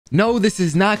No, this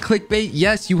is not clickbait.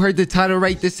 Yes, you heard the title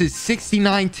right. This is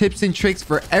 69 tips and tricks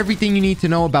for everything you need to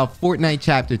know about Fortnite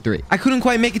Chapter 3. I couldn't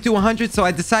quite make it to 100, so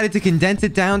I decided to condense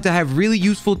it down to have really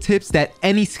useful tips that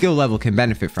any skill level can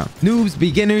benefit from. Noobs,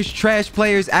 beginners, trash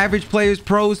players, average players,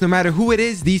 pros, no matter who it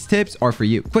is, these tips are for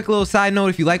you. Quick little side note,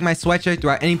 if you like my sweatshirt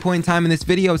throughout any point in time in this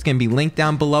video, it's going to be linked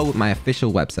down below with my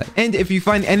official website. And if you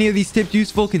find any of these tips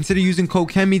useful, consider using code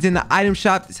KenBeans in the item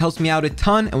shop. This helps me out a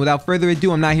ton. And without further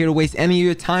ado, I'm not here to waste any of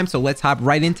your time, so let's hop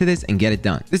right into this and get it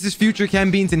done. This is future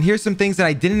KenBeans, and here's some things that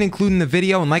I didn't include in the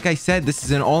video. And like I said, this is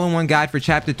an all-in-one guide for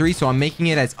Chapter 3, so I'm making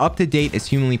it as up-to-date as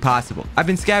humanly possible. I've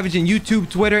been scavenging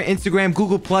YouTube, Twitter, Instagram,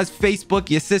 Google+,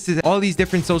 Facebook, your sisters, all these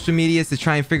different social medias to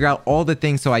try and figure out all the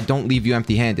things so I don't leave you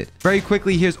empty-handed. Very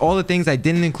quickly, here's all the things I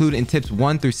didn't include in tips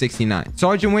 1 through 69.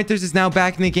 Sergeant Winters is now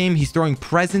back in the game. He's throwing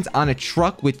presents on a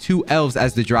truck with 2 elves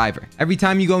as the driver. Every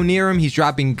time you go near him, he's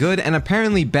dropping good and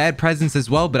apparently bad presents as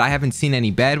well, but I haven't seen any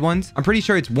bad ones. I'm pretty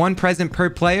sure it's 1 present per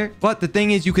player, but the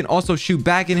thing is, you can also shoot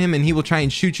back at him and he will try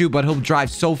and shoot you, but he'll drive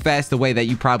so fast away that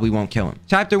you probably won't kill him.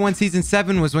 Chapter 1 Season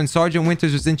 7 was when Sergeant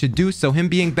Winters was introduced, so him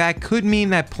being back could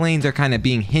mean that planes are kind of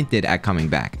being hinted at coming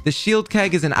back. The shield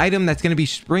keg is an item that's going to be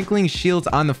sprinkling shields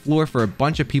on the floor for a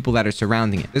bunch of people that are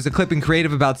surrounding it. There's a clip in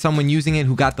Creative about someone using it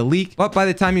who got the leak, but by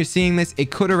the time you're seeing this,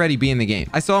 it could already be in the game.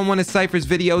 I saw in one of Cypher's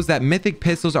videos that mythic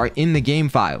pistols are in the game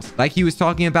files. Like he was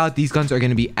talking about, these guns are going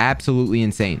to be absolutely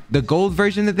insane. The gold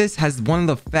version of this has one of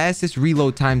the fastest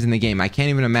reload times in the game. I can't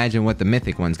even imagine what the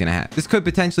mythic one's going to have. This could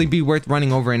potentially be worth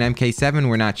running over an MK7.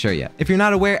 We're not sure yet. If you're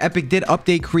not aware, Epic did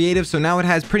update Creative, so now it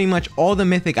has pretty much all the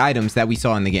mythic items that we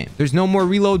saw in the game. There's no more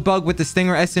reload bug with the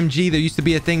Stinger SMG. There used to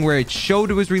be a thing where it showed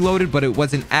it was reloaded, but it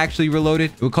wasn't actually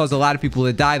reloaded. It would cause a lot of people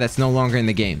to die. That's no longer in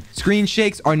the game. Screen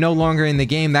shakes are no longer in the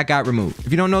game. That got removed.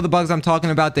 If you don't know the bugs I'm talking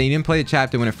about, then you didn't play the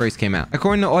chapter when it first came out.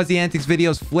 According to Aussie Antics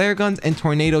videos, flare guns and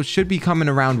tornadoes should be coming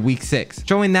around week 6.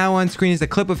 Showing now on screen is a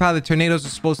clip of how the tornadoes are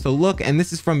supposed to look, and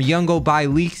this is from Youngo by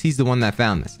Leaks. He's the one that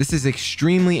found this. This is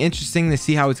extremely interesting to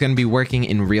see how it's going to be working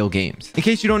in real games. In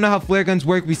case you don't know how flare guns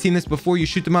work, we've seen this before. You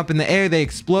shoot them up in the air, they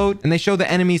explode, and they show the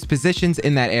enemy's positions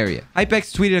in that area.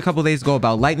 Hypex tweeted a couple days ago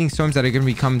about lightning storms that are going to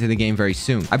be coming to the game very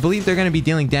soon. I believe they're going to be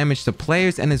dealing damage to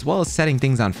players and as well as setting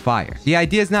things on fire. The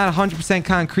idea is not 100%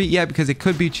 concrete yet because it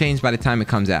could be changed by the time it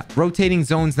comes out. Rotating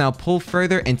zones now pull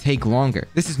further and take longer.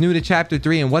 This is new to Chapter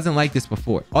 3 and wasn't like this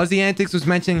before. Aussie Antics was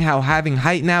mentioning how having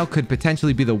height now could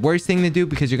potentially be the worst thing to do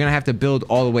because you're going to have to build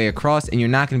all the way across and you're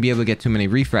not going to be able to get too many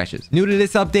refreshes. New to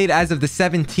this update as of the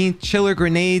 17th, chiller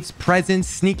grenades, presents,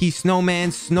 sneaky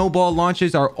snowman, snowball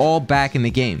launchers are all back in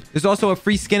the game. There's also a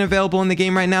free skin available in the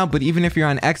game right now, but even if you're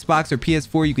on Xbox or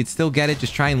PS4, you could still get it.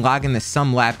 Just try and log into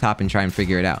some laptop and try and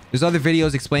figure it out. There's other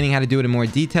videos explaining how to do it in more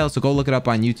detail, so go look it up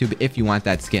on YouTube if you want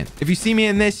that skin. If you see me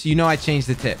in this, you know I changed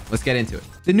the tip. Let's get into it.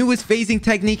 The newest phasing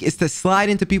technique is to slide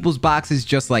into people's boxes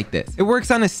just like this. It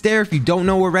works on a stair if you don't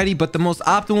know already, but the most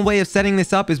optimal way of setting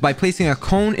this up is by placing a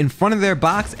cone in front of their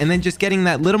box and then just getting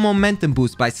that little momentum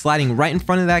boost by sliding right in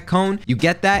front of that cone. You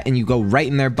get that and you go right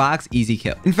in their box, easy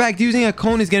kill. In fact, using a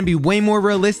cone is going to be way more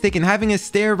realistic, and having a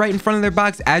stair right in front of their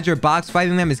box as you're box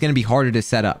fighting them is going to be harder to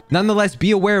set up. Nonetheless,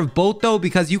 be aware of both though,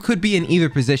 because you could be in either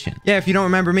position. Yeah, if you don't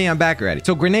remember me, I'm back already.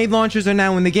 So grenade launchers are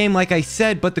now in the game like I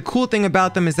said, but the cool thing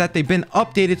about them is that they've been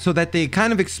updated so that they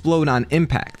kind of explode on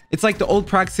impact. It's like the old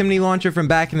proximity launcher from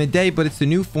back in the day, but it's the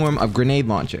new form of grenade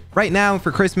launcher. Right now for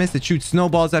Christmas, it shoots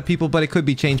snowballs at people, but it could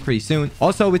be changed pretty soon.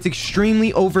 Also, it's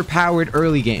extremely overpowered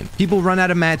early game. People run out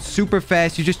of mats super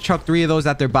fast. You just chuck 3 of those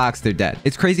at their box, they're dead.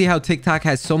 It's crazy how TikTok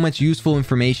has so much useful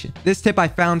information. This tip I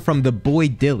found from the boy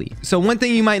Dilly. So one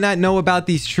thing you might not know about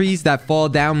these trees that fall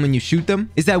down when you shoot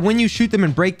them is that when you shoot them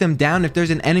and break them down, if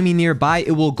there's an enemy nearby,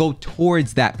 it will go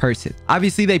towards that person.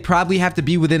 Obviously, they probably have to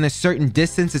be within a certain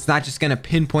distance. It's not just going to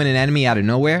pinpoint an enemy out of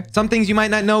nowhere. Some things you might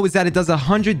not know is that it does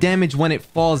 100 damage when it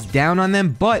falls down on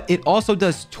them, but it also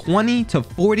does 20 to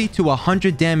 40 to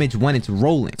 100 damage when it's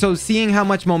rolling. So seeing how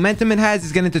much momentum it has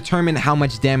is going to determine how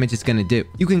much damage it's going to do.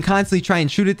 You can constantly try and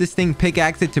shoot at this thing,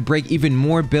 pickaxe it to break even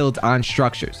more builds on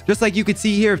structures. Just like you could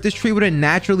see here, if this tree were to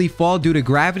naturally fall due to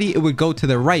gravity, it would go to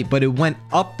the right, but it went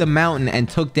up the mountain and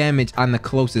took damage on the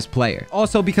closest player.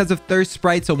 Also because of Thirst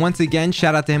Sprite, so once again,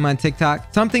 shout out to him on TikTok.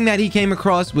 Something that he came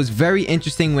across was very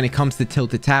interesting thing when it comes to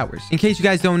Tilted Towers. In case you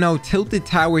guys don't know, Tilted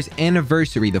Towers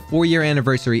anniversary, the 4-year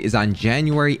anniversary, is on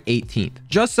January 18th.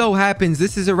 Just so happens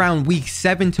this is around week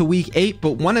 7 to week 8,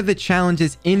 but one of the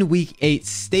challenges in week 8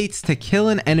 states to kill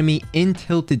an enemy in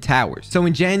Tilted Towers. So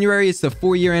in January, it's the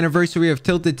 4-year anniversary of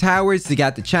Tilted Towers. They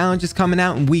got the challenges coming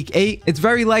out in week 8. It's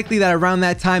very likely that around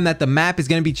that time that the map is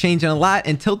going to be changing a lot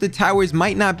and Tilted Towers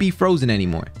might not be frozen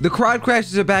anymore. The quad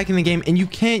crashes are back in the game and you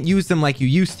can't use them like you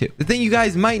used to. The thing you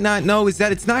guys might not know is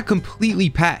that it's not completely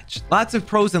patched. Lots of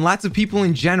pros and lots of people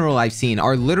in general I've seen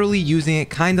are literally using it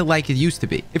kind of like it used to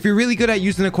be. If you're really good at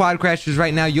using the quad crashers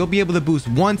right now, you'll be able to boost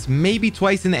once, maybe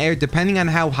twice in the air, depending on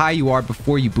how high you are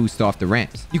before you boost off the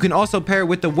ramps. You can also pair it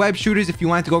with the web shooters if you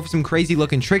want to go for some crazy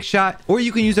looking trick shot, or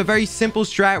you can use a very simple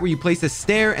strat where you place a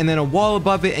stair and then a wall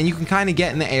above it and you can kind of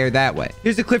get in the air that way.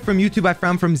 Here's a clip from YouTube I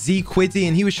found from Z Quidzy,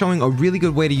 and he was showing a really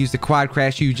good way to use the quad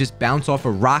crasher. You just bounce off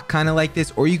a rock kind of like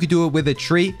this, or you could do it with a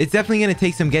tree. It's definitely going to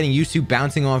take some getting used to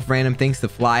bouncing off random things to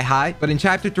fly high, but in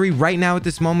chapter 3 right now at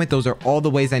this moment, those are all the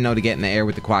ways I know to get in the air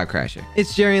with the quad crasher.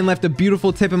 It's Jerry and left a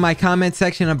beautiful tip in my comment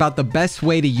section about the best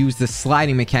way to use the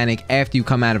sliding mechanic after you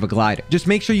come out of a glider. Just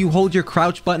make sure you hold your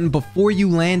crouch button before you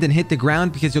land and hit the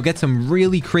ground because you'll get some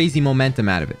really crazy momentum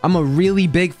out of it. I'm a really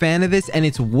big fan of this and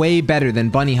it's way better than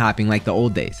bunny hopping like the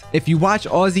old days. If you watch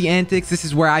Aussie Antics, this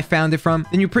is where I found it from,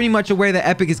 then you're pretty much aware that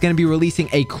Epic is going to be releasing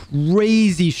a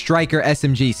crazy striker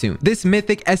SMG soon. This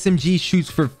mythic SMG shoots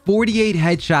for 48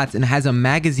 headshots and has a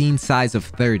magazine size of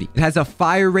 30. It has a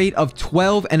fire rate of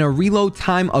 12 and a reload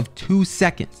time of 2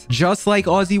 seconds. Just like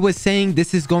Aussie was saying,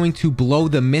 this is going to blow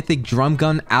the mythic drum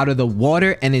gun out of the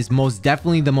water and is most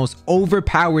definitely the most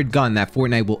overpowered gun that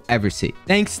Fortnite will ever see.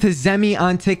 Thanks to Zemi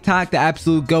on TikTok, the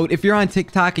absolute GOAT. If you're on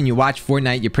TikTok and you watch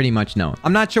Fortnite, you pretty much know him.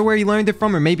 I'm not sure where he learned it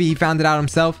from, or maybe he found it out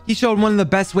himself. He showed one of the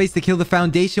best ways to kill the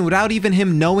foundation without even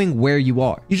him knowing where you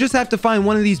are. You just have to find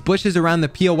one of these bushes around the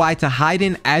POI to hide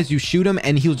in as you shoot him,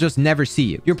 and he'll just never see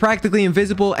you. You're practically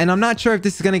invisible, and I'm not sure if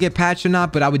this is going to get patched or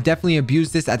not, but I would definitely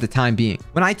abuse this at the time being.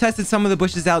 When I tested some of the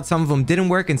bushes out, some of them didn't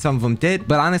work and some of them did,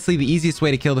 but honestly, the easiest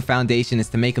way to kill the foundation is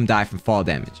to make them die from fall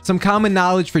damage. Some common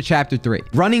knowledge for chapter 3.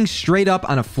 Running straight up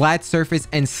on a flat surface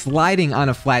and sliding on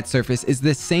a flat surface is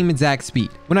the same exact speed.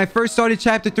 When I first started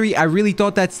chapter 3, I really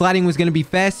thought that sliding was going to be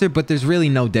faster, but there's really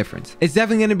no difference. It's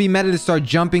definitely going to be meta to start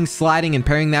jumping, sliding, and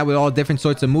pairing that with all different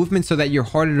sorts of movements so that you're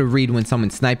harder to read when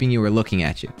someone's sniping you or looking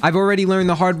at you. I've already learned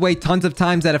the hard way tons of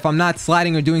times that if I'm not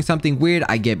sliding or doing something weird,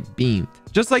 I get beamed.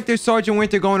 Just like there's Sergeant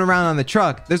Winter going around on the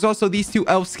truck, there's also these two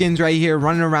elf skins right here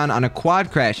running around on a quad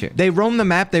crasher. They roam the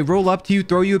map, they roll up to you,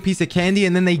 throw you a piece of candy,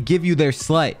 and then they give you their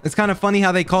sleigh. It's kind of funny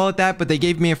how they call it that, but they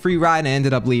gave me a free ride and I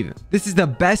ended up leaving. This is the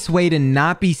best way to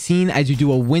not be seen as you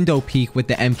do a window peek with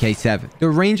the MK7. The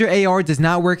Ranger AR does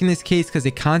not work in this case because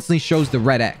it constantly shows the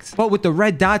red X. But with the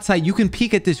red dot sight, you can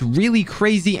peek at this really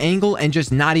crazy angle and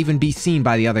just not even be seen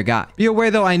by the other guy. Be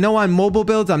aware though, I know on mobile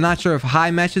builds, I'm not sure if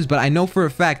high meshes, but I know for a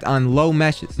fact on low meshes.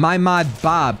 My mod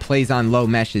Bob plays on low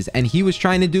meshes and he was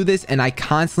trying to do this and I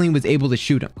constantly was able to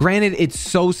shoot him. Granted, it's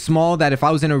so small that if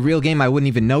I was in a real game, I wouldn't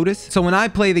even notice. So when I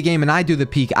play the game and I do the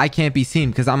peek, I can't be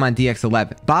seen because I'm on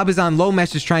DX11. Bob is on low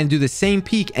meshes trying to do the same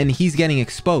peek and he's getting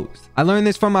exposed. I learned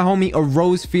this from my homie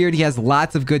Arose Feared. He has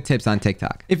lots of good tips on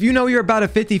TikTok. If you know you're about a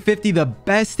 50-50, the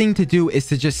best thing to do is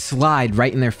to just slide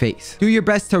right in their face. Do your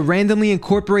best to randomly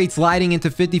incorporate sliding into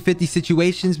 50-50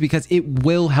 situations because it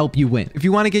will help you win. If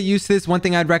you want to get used to this, one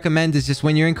thing I'd recommend is just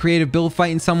when you're in creative build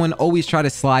fighting someone, always try to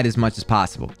slide as much as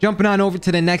possible. Jumping on over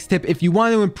to the next tip, if you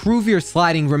want to improve your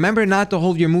sliding, remember not to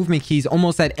hold your movement keys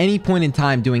almost at any point in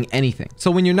time doing anything.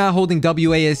 So when you're not holding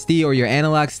WASD or your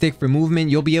analog stick for movement,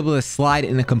 you'll be able to slide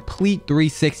in a complete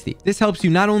 360. This helps you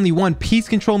not only one, piece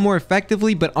control more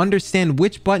effectively, but understand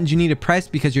which buttons you need to press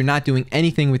because you're not doing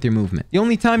anything with your movement. The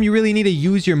only time you really need to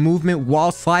use your movement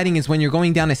while sliding is when you're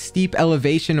going down a steep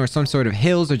elevation or some sort of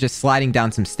hills or just sliding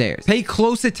down some stairs. Pay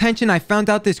close attention. I found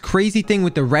out this crazy thing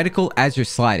with the reticle as you're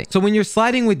sliding. So when you're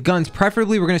sliding with guns,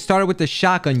 preferably we're going to start with the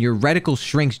shotgun, your reticle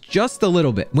shrinks just a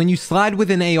little bit. When you slide with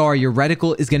an AR, your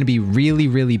reticle is going to be really,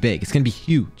 really big. It's going to be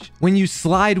huge. When you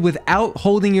slide without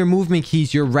holding your movement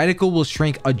keys, your reticle will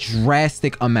shrink a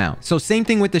drastic amount. So same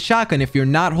thing with the shotgun. If you're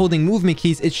not holding movement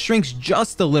keys, it shrinks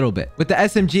just a little bit. With the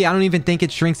SMG, I don't even think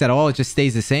it shrinks at all. It just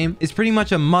stays the same. It's pretty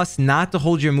much a must not to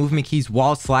hold your movement keys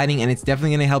while sliding, and it's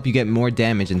definitely going to help you get more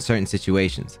damage in certain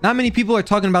situations. Not many people are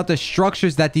talking about the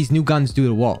structures that these new guns do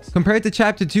to walls. Compared to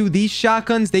Chapter 2, these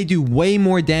shotguns, they do way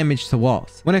more damage to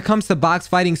walls. When it comes to box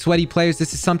fighting sweaty players,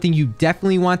 this is something you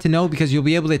definitely want to know because you'll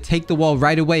be able to take the wall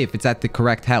right away if it's at the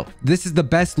correct health. This is the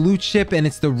best loot ship, and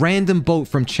it's the random boat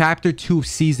from Chapter 2 of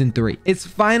Season 3. It's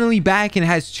finally back and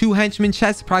has 2 henchman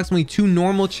chests, approximately 2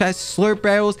 normal chests, slurp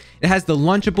barrels. It has the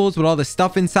lunchables with all the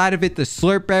stuff inside of it, the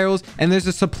slurp barrels, and there's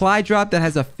a supply drop that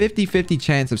has a 50-50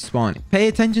 chance of spawning. Pay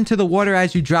attention to the water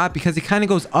as you drop because it kind of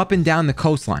goes up and down the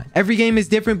coastline. Every game is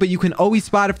different, but you can always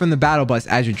spot it from the battle bus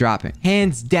as you're dropping.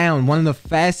 Hands down, one of the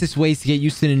fastest ways to get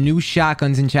used to the new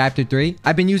shotguns in Chapter 3.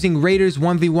 I've been using Raiders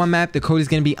 1v1 map. The code is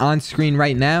going to be on screen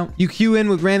right now. You queue in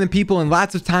with random people, and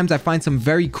lots of times I find some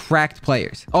very cracked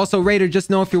players. Also, Raider, just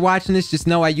know if you're watching this, just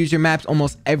know I use your maps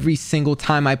almost every single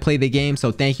time I play the game,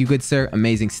 so thank you, good sir.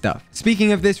 Amazing stuff.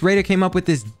 Speaking of this, Raider came up with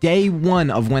this day 1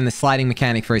 of when the sliding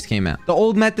mechanic first came out. The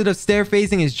old method of stair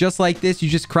phasing is just like this. You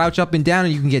just crouch up and down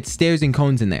and you can get stairs and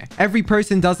cones in there. Every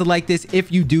person does it like this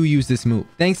if you do use this move.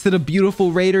 Thanks to the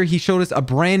beautiful Raider, he showed us a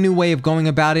brand new way of going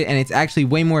about it, and it's actually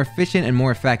way more efficient and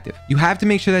more effective. You have to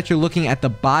make sure that you're looking at the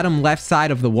bottom left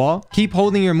side of the wall. Keep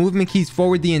holding your movement keys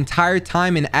forward the entire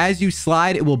time, and as you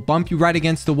slide, it will bump you right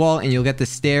against the wall and you'll get the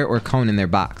stair or cone in their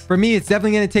box. For me, it's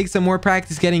definitely going to take some more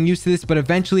practice getting used to this, but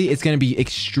eventually it's going to be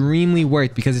extremely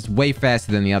worth because it's way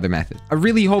faster than the other method. I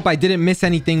really hope I didn't miss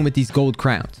anything with these gold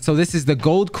crowns. So this is the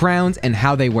gold crowns and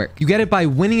how they work. You get it by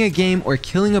winning a game or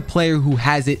killing a player who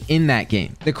has it in that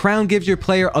game. The crown gives your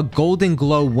player a golden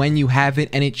glow when you have it,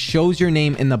 and it shows your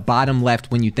name in the bottom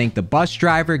left when you thank the bus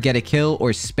driver, get a kill,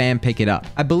 or spam pick it up.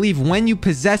 I believe when you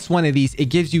possess one of these, it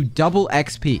gives you double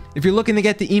XP. If you're looking to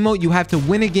get the emote, you have to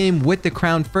win a game with the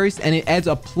crown first, and it adds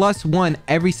a +1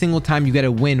 every single time you get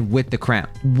a win with the crown.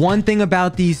 One thing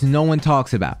about these no one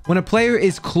talks about. When a player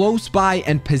is close by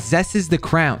and possesses the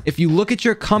crown, if you look at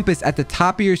your compass at the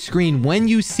top of your screen, when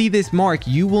you see this mark,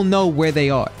 you will know where they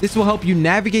are. This will help you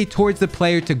navigate towards the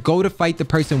player to go to fight the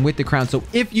person with the crown. So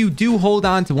if you do hold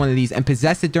on to one of these and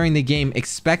possess it during the game,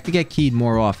 expect to get keyed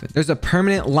more often. There's a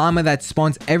permanent llama that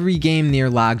spawns every game near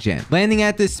Logjam. Landing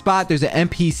at this spot, there's an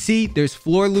NPC, there's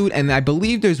floor loot, and I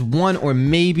believe there's 1 or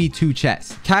maybe 2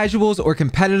 chests. Casuals or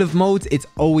competitive modes, it's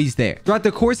always there. Throughout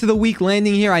the course of the week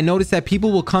landing here, I noticed that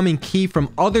people will come and key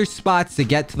from other spots to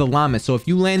get to the llama. So if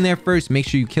you land there first, make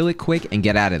sure you kill it quick and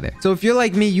get out of there. So if you're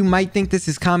like me, you might think this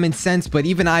is common sense, but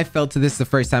even I felt to this the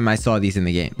first time I saw these in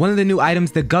the game. One of the new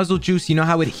items, the guzzle juice, you know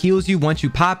how it heals you once you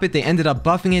pop it? They ended up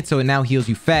buffing it so it now heals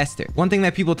you faster. One thing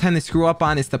that people tend to screw up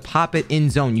on is to pop it in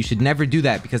zone. You should never do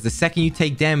that because the second you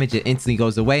take damage, it instantly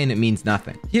goes away and it means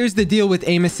nothing. Here's the deal with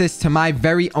aim assist to my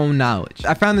very own knowledge.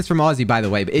 I found this from Aussie, by the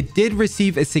way, but it did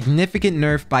receive a significant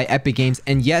nerf by Epic Games,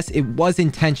 and yes, it was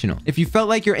intentional. If you felt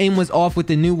like your aim was off with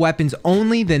the new weapons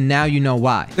only, then now you know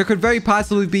why. There could very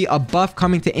possibly be a buff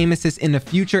coming to aim assist in the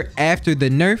future after the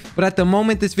nerf, but at the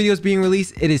moment this video is being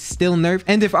released, it is still nerfed.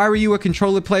 And if I were you, a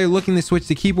controller player looking to switch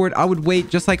to keyboard, I would wait,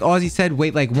 just like Aussie said,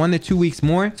 wait like 1 to 2 weeks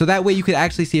more, so that way you could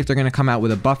actually see if they're going to come out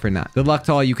with a buff or not. Good luck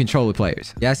to all you controller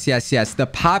players. Yes, the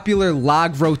popular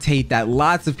log rotate that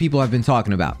lots of people have been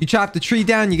talking about. You chop the tree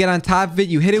down, you get on top of it,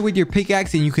 you hit it with your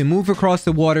pickaxe, and you can move across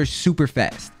the water super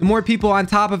fast. The more people on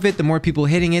top of it, the more people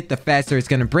hitting it, the faster it's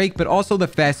going to break, but also the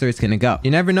faster it's going to go.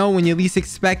 You never know when you least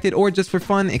expect it, or just for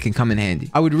fun, it can come in handy.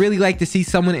 I would really like to see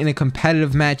someone in a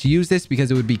competitive match use this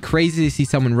because it would be crazy to see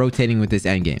someone rotating with this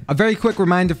endgame. A very quick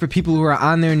reminder for people who are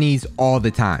on their knees all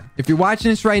the time. If you're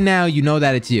watching this right now, you know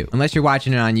that it's you, unless you're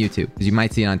watching it on YouTube, because you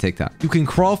might see it on TikTok. You can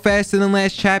crawl faster than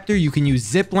last chapter, you can use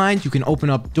zip lines, you can open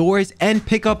up doors and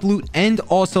pick up loot and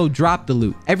also drop the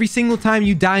loot. Every single time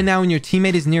you die now and your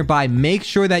teammate is nearby, make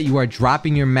sure that you are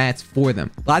dropping your mats for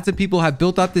them. Lots of people have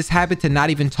built up this habit to not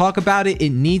even talk about it. It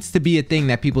needs to be a thing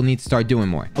that people need to start doing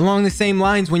more. Along the same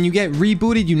lines, when you get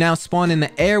rebooted, you now spawn in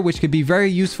the air, which could be very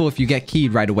useful if you get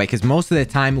keyed right away, because most of the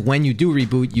time when you do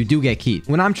reboot, you do get keyed.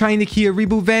 When I'm trying to key a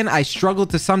reboot van, I struggle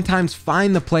to sometimes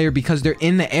find the player because they're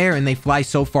in the air and they fly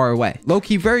so far away.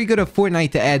 Low-key very good of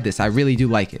Fortnite to add this. I really do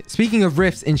like it. Speaking of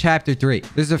rifts in Chapter 3,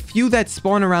 there's a few that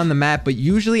spawn around the map, but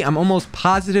usually I'm almost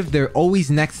positive they're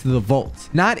always next to the vaults.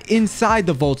 Not inside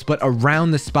the vaults, but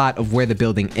around the spot of where the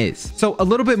building is. So a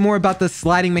little bit more about the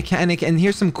sliding mechanic, and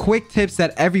here's some quick tips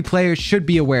that every player should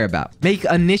be aware about. Make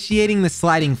initiating the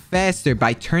sliding faster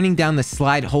by turning down the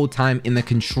slide hold time in the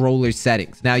controller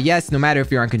settings. Now, yes, no matter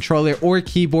if you're on controller or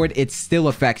keyboard, it still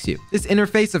affects you. This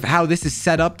interface of how this is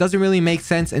set up doesn't really make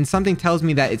sense, and something tells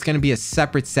me that it's going to be a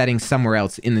separate setting somewhere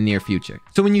else in the near future.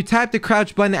 So when you tap the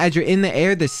crouch button as you're in the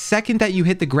air, the second that you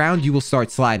hit the ground, you will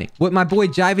start sliding. What my boy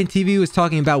Jivin TV was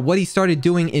talking about, what he started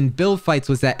doing in build fights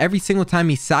was that every single time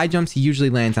he side jumps, he usually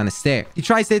lands on a stair. He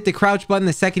tries to hit the crouch button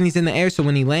the second he's in the air, so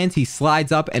when he lands, he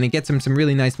slides up and it gets him some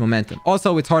really nice momentum.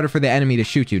 Also, it's harder for the enemy to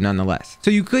shoot you nonetheless.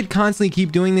 So you could constantly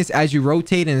keep doing this as you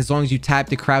rotate, and as long as you tap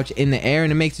the crouch in the air,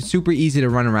 and it makes it super easy to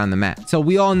run around the map. So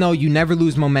we all know you never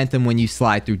lose momentum when you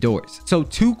slide through doors. So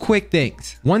two quick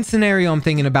things. One scenario I'm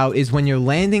thinking about is when you're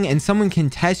landing and someone can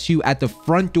test you at the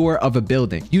front door of a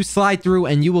building. You slide through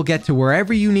and you will get to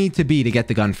wherever you need to be to get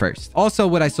the gun first. Also,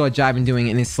 what I saw Jivin doing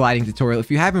in his sliding tutorial, if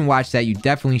you haven't watched that, you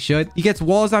definitely should. He gets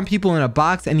walls on people in a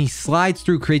box and he slides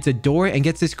through, creates a door, and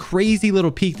gets this crazy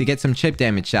little peek to get some chip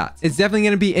damage shots. It's definitely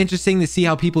going to be interesting to see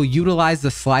how people utilize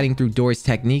the sliding through doors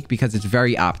technique because it's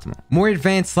very optimal. More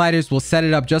advanced sliders will set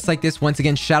it up just like this. Once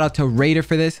again, shout out to Raider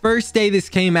for this. First day this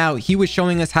came out, he was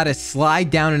showing us how to slide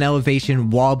down an elevation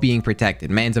while being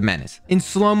protected. Man's a menace. In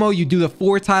slow-mo, you do the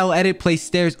 4-tile edit, place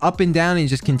stairs up and down, and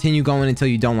just continue going until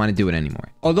you don't want to do it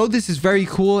anymore. Although this is very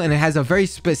cool and it has a very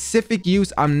specific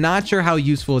use, I'm not sure how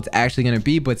useful it's actually going to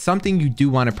be, but something you do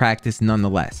want to practice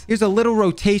nonetheless. Here's a little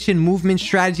rotation movement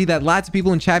strategy that lots of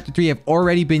people in Chapter 3 have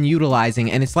already been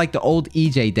utilizing, and it's like the old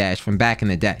EJ dash from back in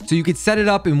the day. So you could set it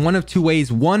up in one of two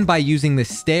ways. One, by using the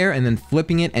stair and then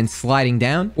flipping it and sliding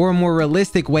down, or a more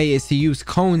realistic way is to use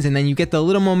cones and then you get the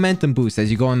little momentum boost as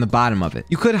you go on the bottom of it.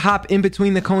 You could hop in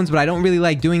between the cones, but I don't really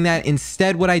like doing that.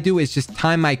 Instead, what I do is just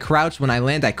time my crouch. When I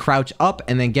land, I crouch up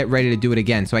and then get ready to do it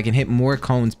again so I can hit more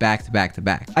cones back to back to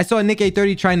back. I saw Nick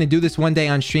 830 trying to do this one day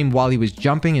on stream while he was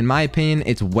jumping. In my opinion,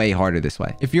 it's way harder this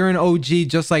way. If you're an OG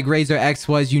just like Razor X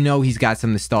was, you know he's got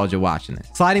some nostalgia watching this.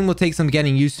 Sliding will take some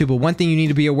getting used to, but one thing you need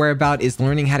to be aware about is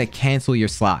learning how to cancel your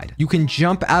slide. You can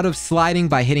jump out of sliding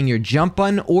by hitting your jump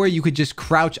button, or you could just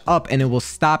crouch up and it will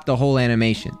stop the whole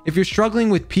animation. If you're struggling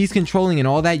with piece controlling and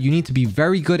all that, you need to be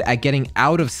very good at getting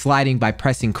out of sliding by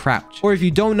pressing crouch. Or if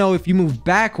you don't know, if you move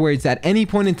backwards at any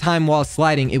point in time while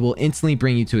sliding, it will instantly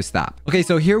bring you to a stop. Okay,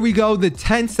 so here we go. The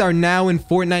tents are now in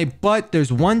Fortnite, but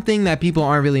there's one thing that people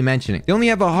aren't really mentioning. They only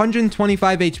have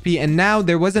 125 HP, and now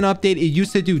there was an update. It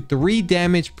used to do 3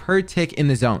 damage per tick in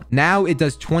the zone. Now it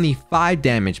does 25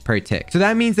 damage per tick. So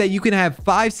that means that you can have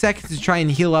 5 seconds to try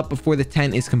and heal up before the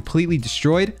tent is completely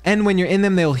destroyed. And when you're in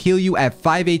them, they'll heal you at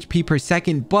 5 HP per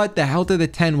second, but the health of the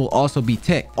tent will also be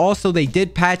ticked. Also, they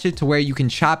did patch it to where you can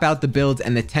chop out the builds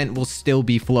and the tent will still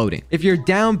be floating. If you're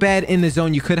down bad in the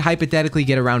zone, you could hypothetically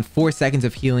get around 4 seconds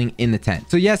of healing in the tent.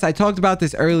 So yes, I talked about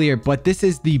this earlier, but this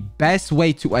is the best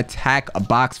way to attack a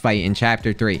box fight in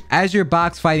Chapter 3. As you're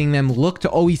box fighting them, look to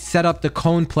always set up the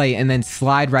cone play and then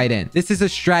slide right in. This is a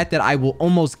strat that I will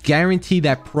almost guarantee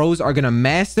that pros are going to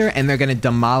master, and they're going to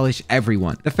demolish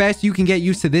everyone. The faster you can get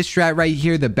used to this strat right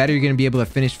here, the better you're going to be able to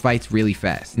finish fights really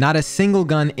fast. Not a single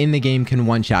gun in the game can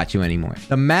one-shot you anymore.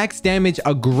 The max damage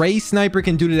a gray sniper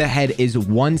can do to the head is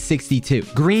 162.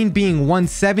 Green being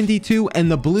 172,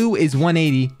 and the blue is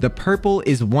 180. The purple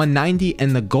is 190,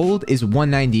 and the gold is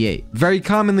 198. Very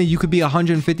commonly, you could be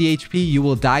 150 HP. You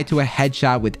will die to a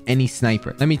headshot with any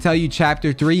sniper. Let me tell you,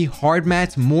 Chapter 3, hard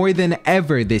mats more than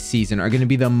ever this season are going to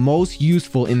be the most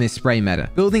useful in this spray meta.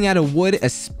 Building out of wood,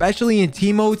 especially in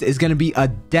team modes, is going to be a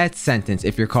death sentence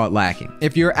if you're caught lacking.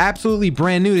 If you're absolutely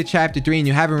brand new to Chapter 3 and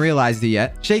you haven't realized it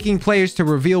yet, shaking players to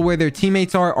reveal where their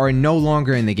teammates are no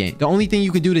longer in the game. The only thing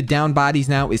you can do to down bodies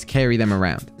now is carry them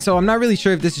around. So I'm not really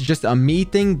sure if this is just a me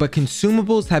thing, but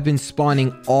consumables have been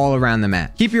spawning all around the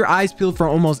map. Keep your eyes peeled for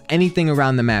almost anything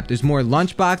around the map. There's more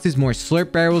lunch boxes, more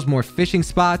slurp barrels, more fishing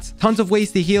spots, tons of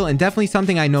ways to heal, and definitely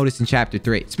something I noticed in Chapter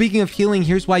 3. Speaking of healing,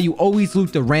 here's why you always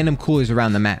loot the random coolers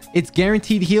around the map. It's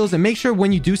guaranteed heals, and make sure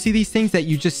when you do see these things that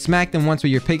you just smack them once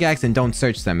with your pickaxe and don't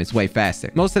search them. It's way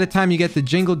faster. Most of the time you get the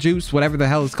jingle juice, whatever the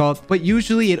hell it's called, but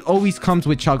usually it always comes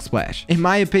with chug splash. In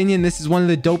my opinion, this is one of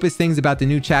the dopest things about the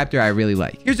new chapter I really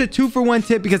like. Here's a 2-for-1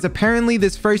 tip, because apparently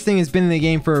this first thing has been in the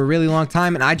game for a really long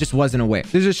time and I just wasn't aware.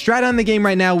 There's a strat on the game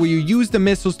right now where you use the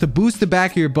missiles to boost the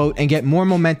back of your boat and get more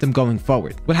momentum going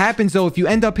forward. What happens though, if you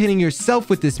end up hitting yourself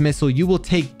with this missile, you will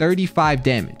take 35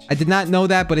 damage. I did not know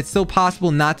that, but it's still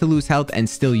possible not to lose health and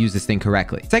still use this thing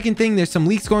correctly. Second thing, there's some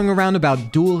leaks going around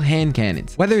about dual hand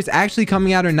cannons. Whether it's actually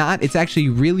coming out or not, it's actually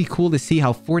really cool to see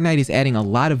how Fortnite is adding a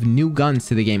lot of new guns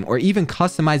to the game, or even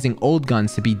customizing old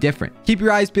guns to be different. Keep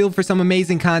your eyes peeled for some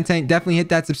amazing content. Definitely hit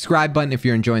that subscribe button if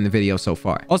you're enjoying the video so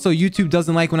far. Also, YouTube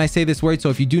doesn't like when I say this word, so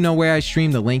if you do know where I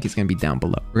stream, the link is going to be down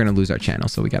below. We're going to lose our channel,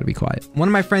 so we got to be quiet. One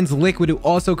of my friends, Liquid, who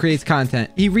also creates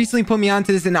content, he recently put me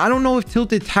onto this, and I don't know if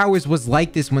Tilted Towers was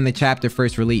like this when the chapter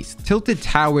first released. Tilted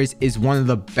Towers is one of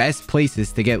the best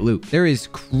places to get loot. There is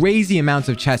crazy amounts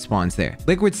of chest spawns there.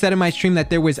 Liquid said in my stream that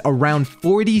there was around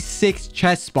 46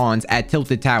 chest spawns at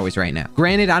Tilted Towers right now.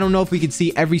 Granted, I don't know if we could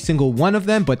see every single one of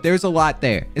them, but there's a lot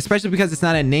there, especially because it's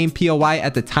not a named POI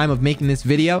at the time of making this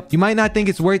video. video. You might not think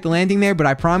it's worth landing there, but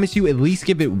I promise you, at least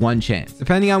give it one chance.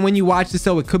 Depending on when you watch this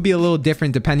though, it could be a little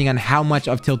different depending on how much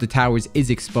of Tilted Towers is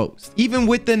exposed. Even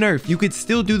with the nerf, you could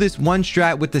still do this one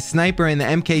strat with the sniper and the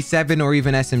MK7 or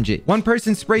even SMG. One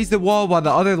person sprays the wall while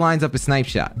the other lines up a snipe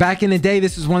shot. Back in the day,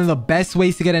 this was one of the best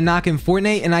ways to get a knock in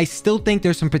Fortnite, and I still think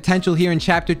there's some potential here in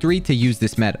Chapter 3 to use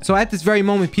this meta. So at this very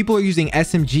moment, people are using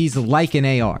SMGs like an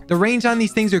AR. The range on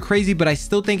these things are crazy, but I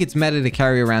still think it's meta to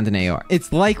carry around an AR.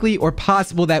 It's likely or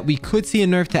possible that we could see a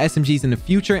nerf to SMGs in the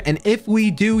future, and if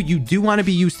we do, you do want to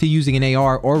be used to using an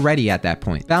AR already at that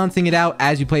point. Balancing it out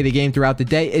as you play the game throughout the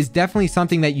day is definitely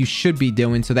something that you should be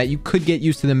doing so that you could get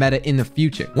used to the meta in the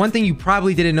future. One thing you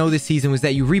probably didn't know this season was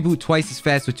that you reboot twice as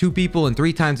fast with 2 people and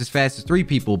 3 times as fast as 3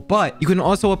 people, but you can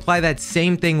also apply that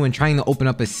same thing when trying to open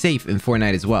up a safe in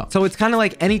Fortnite as well. So it's kind of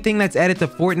like anything that's added to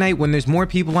Fortnite, when there's more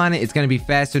people on it, it's going to be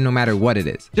faster no matter what it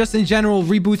is. Just in general,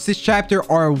 reboots this chapter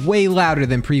are way louder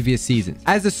than previous seasons.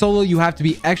 As a solo, you have to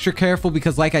be extra careful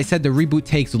because like I said, the reboot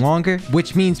takes longer,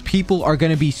 which means people are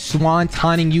going to be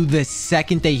swan-taunting you the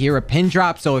second they hear a pin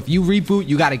drop. So if you reboot,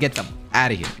 you got to get them out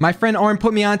of here. My friend Arn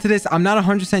put me onto this. I'm not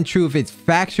 100% true if it's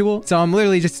factual, so I'm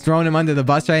literally just throwing him under the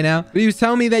bus right now. But he was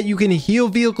telling me that you can heal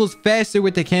vehicles faster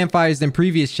with the campfires than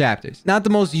previous chapters. Not the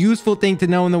most useful thing to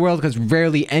know in the world because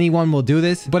rarely anyone will do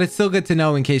this, but it's still good to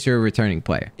know in case you're a returning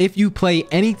player. If you play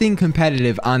anything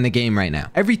competitive on the game right now,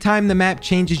 every time the map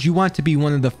changes, you want to be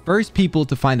one of the first people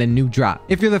to find a new drop.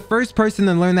 If you're the first person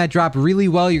to learn that drop really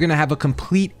well, you're going to have a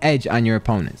complete edge on your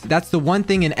opponents. That's the one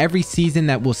thing in every season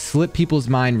that will slip people's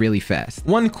mind really fast.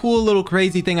 One cool little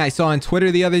crazy thing I saw on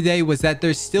Twitter the other day was that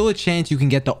there's still a chance you can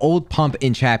get the old pump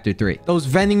in Chapter 3. Those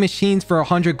vending machines for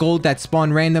 100 gold that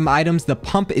spawn random items, the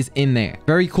pump is in there.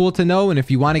 Very cool to know, and if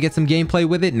you want to get some gameplay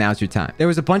with it, now's your time. There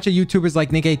was a bunch of YouTubers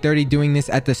like Nick830 doing this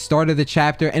at the start of the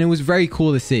chapter, and it was very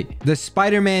cool to see. The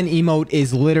Spider-Man emote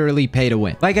is literally pay to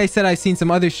win. Like I said, I've seen some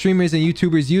other streamers and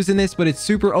YouTubers using this, but it's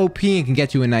super OP and can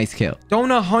get you a nice kill. Don't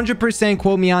 100%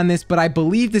 quote me on this, but I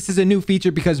believe this is a new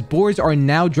feature because boards are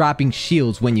now dropping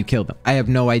shields when you kill them. I have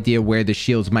no idea where the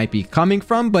shields might be coming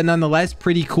from, but nonetheless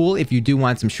pretty cool if you do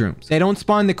want some shrooms. They don't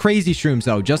spawn the crazy shrooms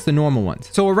though, just the normal ones.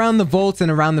 So around the vaults and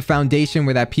around the foundation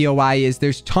where that POI is,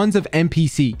 there's tons of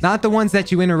NPCs. Not the ones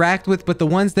that you interact with, but the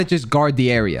ones that just guard the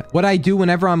area. What I do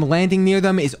whenever I'm landing near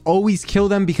them is always kill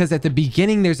them because at the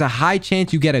beginning there's a high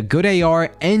chance you get a good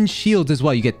AR and shields as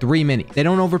well. You get 3 minis. They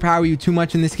don't overpower you too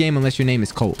much in this game unless your name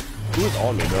is Cole. Who's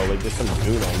on me, bro? Like, there's some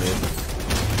dude on me.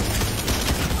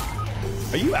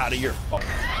 Are you out of your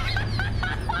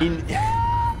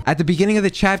At the beginning of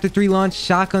the Chapter 3 launch,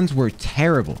 shotguns were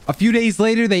terrible. A few days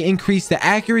later, they increased the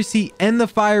accuracy and the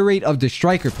fire rate of the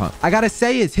striker pump. I gotta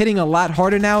say, it's hitting a lot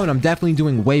harder now, and I'm definitely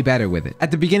doing way better with it.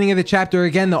 At the beginning of the chapter,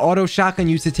 again, the auto shotgun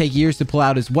used to take years to pull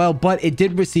out as well, but it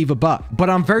did receive a buff. But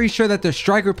I'm very sure that the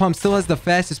striker pump still has the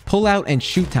fastest pull out and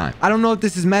shoot time. I don't know if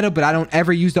this is meta, but I don't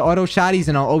ever use the auto shotties,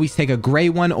 and I'll always take a gray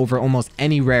one over almost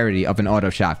any rarity of an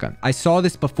auto shotgun. I saw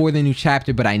this before the new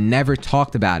chapter, but I never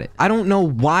talked about it. I don't know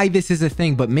why this is a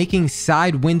thing, but making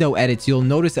side window edits, you'll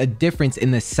notice a difference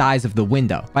in the size of the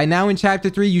window. By now in Chapter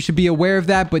 3, you should be aware of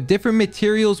that, but different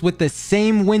materials with the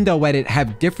same window edit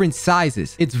have different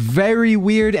sizes. It's very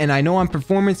weird, and I know on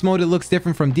performance mode it looks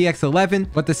different from DX11,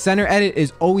 but the center edit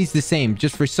is always the same.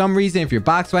 Just for some reason, if you're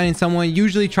box fighting someone,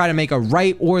 usually try to make a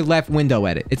right or left window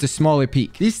edit. It's a smaller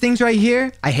peak. These things right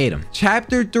here, I hate them.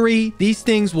 Chapter 3, these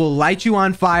things will light you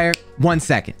on fire 1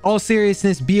 second. All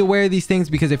seriousness, be aware of these things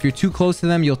because if you're too close to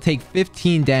them, you'll take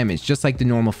 15 damage, just like the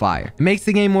normal fire. It makes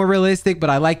the game more realistic, but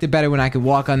I liked it better when I could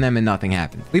walk on them and nothing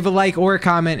happened. Leave a like or a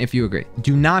comment if you agree.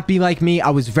 Do not be like me.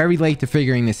 I was very late to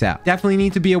figuring this out. Definitely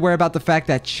need to be aware about the fact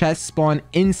that chests spawn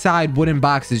inside wooden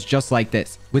boxes just like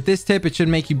this. With this tip, it should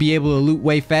make you be able to loot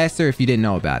way faster if you didn't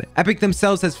know about it. Epic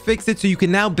themselves has fixed it so you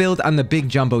can now build on the big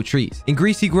jumbo trees. In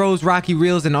Greasy Groves, Rocky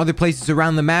Reels, and other places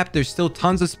around the map, there's still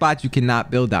tons of spots you cannot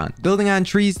build on. Building on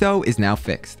trees, though, is now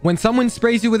fixed. When someone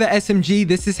sprays you with an SMG,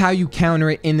 this is how you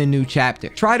counter it in the new chapter.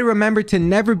 Try to remember to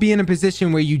never be in a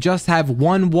position where you just have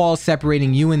one wall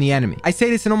separating you and the enemy. I say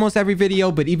this in almost every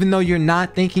video, but even though you're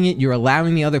not thinking it, you're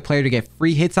allowing the other player to get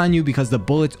free hits on you because the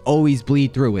bullets always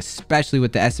bleed through, especially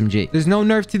with the SMG. There's no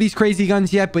nerf to these crazy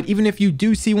guns yet, but even if you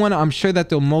do see one, I'm sure that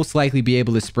they'll most likely be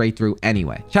able to spray through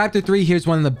anyway. Chapter 3, here's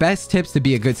one of the best tips to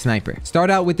be a good sniper.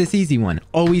 Start out with this easy one.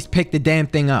 Always pick the damn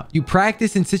thing up. You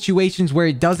practice in situations where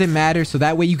it doesn't matter, so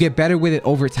that way you get better with it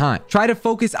over time. Try to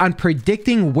focus on predicting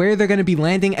predicting where they're going to be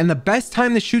landing, and the best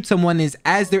time to shoot someone is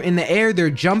as they're in the air, they're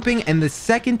jumping, and the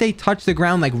second they touch the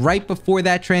ground, like right before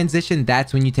that transition,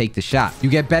 that's when you take the shot.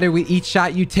 You get better with each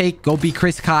shot you take. Go be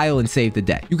Chris Kyle and save the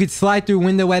day. You could slide through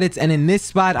window edits, and in this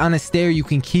spot on a stair, you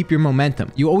can keep your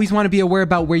momentum. You always want to be aware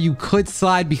about where you could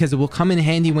slide because it will come in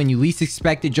handy when you least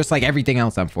expect it, just like everything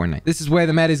else on Fortnite. This is where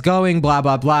the meta is going, blah,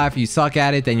 blah, blah. If you suck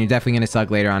at it, then you're definitely going to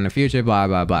suck later on in the future, blah,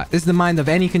 blah, blah. This is the mind of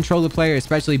any controller player,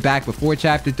 especially back before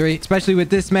Chapter 3. Especially with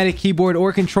this meta, keyboard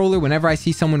or controller, whenever I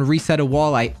see someone reset a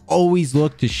wall, I always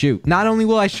look to shoot. Not only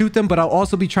will I shoot them, but I'll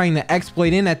also be trying to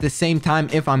exploit in at the same time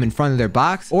if I'm in front of their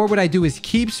box. Or what I do is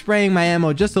keep spraying my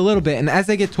ammo just a little bit, and as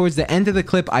I get towards the end of the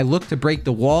clip, I look to break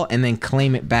the wall and then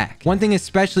claim it back. One thing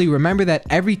especially, remember that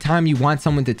every time you want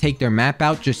someone to take their map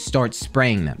out, just start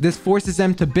spraying them. This forces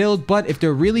them to build, but if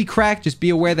they're really cracked, just be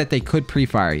aware that they could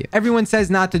pre-fire you. Everyone says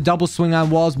not to double swing on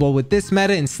walls. Well, with this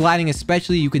meta and sliding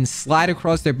especially, you can slide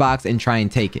across their box and try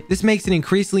and take it. This makes it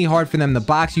increasingly hard for them to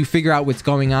box you, figure out what's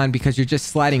going on, because you're just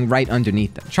sliding right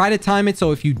underneath them. Try to time it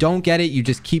so if you don't get it, you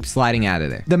just keep sliding out of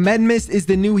there. The Med Mist is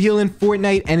the new heal in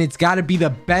Fortnite, and it's got to be the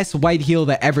best white heal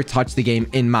that ever touched the game,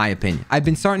 in my opinion. I've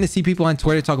been starting to see people on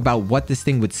Twitter talk about what this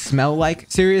thing would smell like.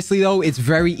 Seriously though, it's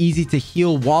very easy to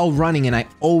heal while running, and I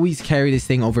always carry this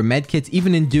thing over medkits,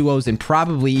 even in duos and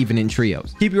probably even in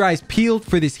trios. Keep your eyes peeled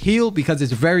for this heal because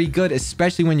it's very good,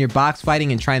 especially when you're box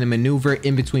fighting and trying to maneuver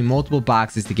in between multiple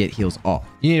boxes to get heals off.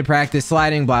 You need to practice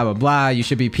sliding, blah, blah, blah. You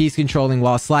should be piece controlling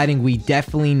while sliding. We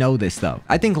definitely know this though.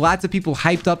 I think lots of people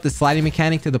hyped up the sliding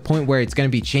mechanic to the point where it's going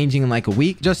to be changing in like a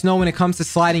week. Just know when it comes to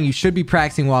sliding, you should be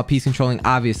practicing while piece controlling,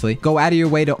 obviously. Go out of your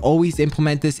way to always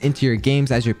implement this into your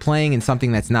games as you're playing in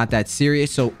something that's not that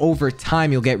serious, so over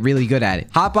time you'll get really good at it.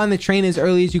 Hop on the train as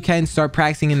early as you can. Start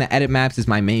practicing in the edit maps is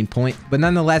my main point. But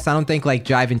nonetheless, I don't think, like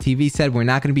Jive and TV said, we're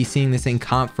not going to be seeing this in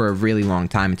comp for a really long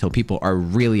time until people are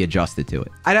really adjusted to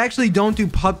it. I actually don't do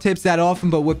pub tips that often,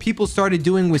 but what people started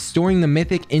doing was storing the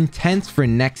mythic intents for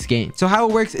next game. So how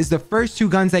it works is the first 2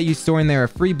 guns that you store in there are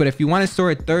free, but if you want to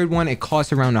store a third one, it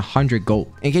costs around 100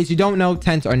 gold. In case you don't know,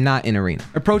 tents are not in arena.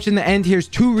 Approaching the end, here's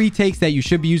 2 retakes that you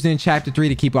should be using in Chapter 3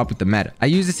 to keep up with the meta. I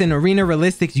use this in arena,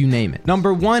 realistics, you name it.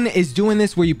 Number 1 is doing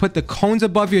this where you put the cones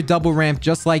above your double ramp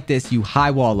just like this, you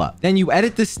high wall up. Then you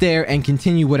edit the stair and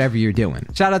continue whatever you're doing.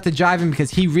 Shout out to Jivin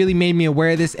because he really made me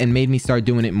aware of this and made me start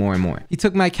doing it more and more. He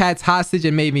took my cats hostage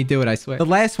and made me do it, I swear. The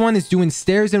last one is doing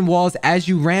stairs and walls as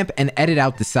you ramp and edit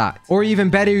out the sides. Or even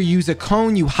better, you use a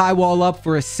cone, you high wall up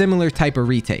for a similar type of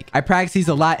retake. I practice these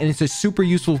a lot and it's a super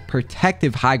useful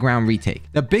protective high ground retake.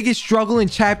 The biggest struggle in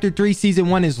Chapter 3 Season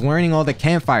 1 is learning all the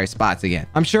campfire spots again.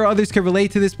 I'm sure others can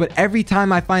relate to this, but every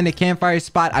time I find a campfire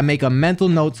spot, I make a mental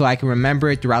note so I can remember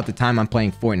it throughout the time I'm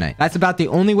playing Fortnite. That's about the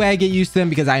only way I get used to them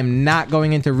because I am not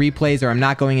going into replays or I'm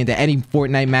not going into any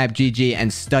Fortnite map GG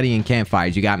and studying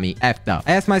campfires. You got me effed up.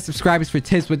 I asked my subscribers for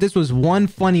tips, but this was one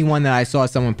funny one that I saw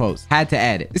someone post. Had to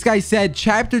add it. This guy said,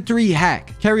 Chapter 3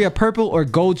 hack. Carry a purple or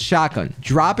gold shotgun.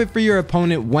 Drop it for your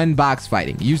opponent when box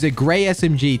fighting. Use a gray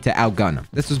SMG to outgun them.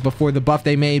 This was before the buff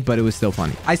they made, but it was still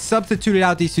funny. I substituted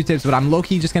out these 2 tips, but I'm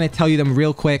low-key just going to tell you them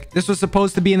real quick. This was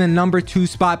supposed to be in the number 2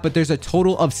 spot, but there's a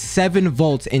total of 7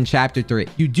 volts in Chapter 3.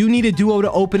 You do need a duo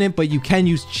to open it, but you can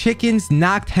use chickens,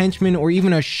 knocked henchmen, or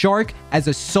even a shark as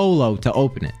a solo to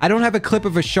open it. I don't have a clip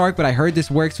of a shark, but I heard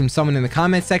this works from someone in the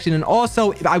comment section, and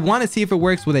also I want to see if it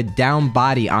works with a down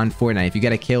body on Fortnite. If you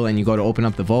get a kill and you go to open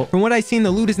up the vault, from what I've seen,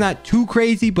 the loot is not too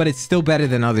crazy, but it's still better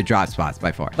than other drop spots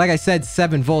by far. Like I said,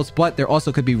 7 volts, but there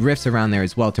also could be rifts around there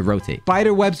as well to rotate.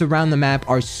 Spider webs around the map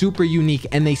are super unique,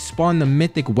 and they spawn the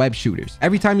mythic web shooters.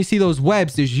 Every time you see those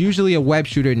webs, there's usually a web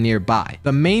shooter nearby.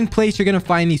 The main place you're gonna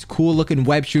find these cool looking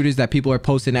web shooters that people are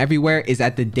posting everywhere is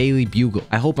at the Daily Bugle.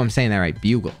 I hope I'm saying that right,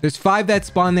 Bugle. There's 5 that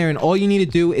spawn there, and all you need to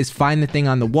do is find the thing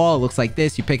on the wall. It looks like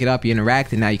this. You pick it up, you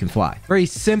interact, and now you can fly. Very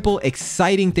simple,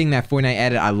 exciting thing that Fortnite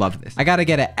added. I love this. I gotta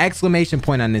get an exclamation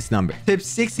point on this number. Tip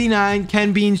 69,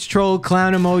 KenBeans troll,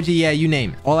 clown emoji, yeah, you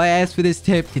name it. All I ask for this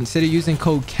tip, consider using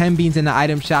code KenBeans in the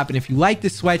item shop, and if you like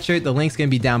this sweatshirt, the link's gonna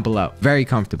be down below. Very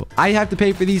comfortable. I have to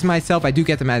pay for these myself. I do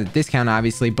get them at a discount,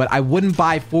 obviously, but I wouldn't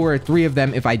buy 4 or 3 of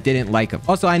them if I didn't like them.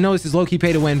 Also, I know this is low-key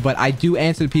pay to win, but I do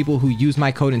answer the people who use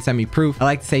my code and send me proof. I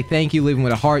like to say thank you, leaving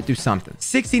with a heart, do something.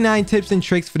 69 tips and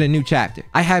tricks for the new chapter.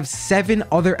 I have 7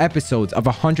 other episodes of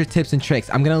 100 tips and tricks.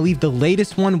 I'm gonna leave the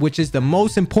latest one, which is the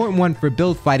most important one for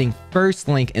build fighting, first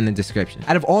link in the description.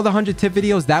 Out of all the 100 tip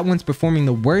videos, that one's performing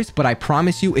the worst, but I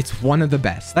promise you it's one of the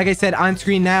best. Like I said, on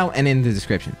screen now and in the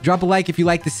description. Drop a like if you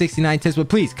like the 69 tips, but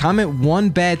please comment one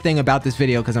bad thing about this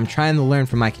video because I'm trying to learn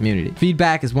from my community.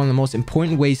 Feedback is one of the most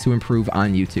important ways to improve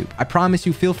on YouTube. I promise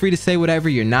you, feel free to say whatever.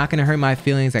 You're not gonna hurt my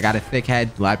feelings. I got a thick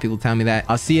head. A lot of people tell me that. that.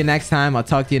 I'll see you next time. I'll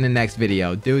talk to you in the next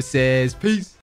video. Deuces. Peace.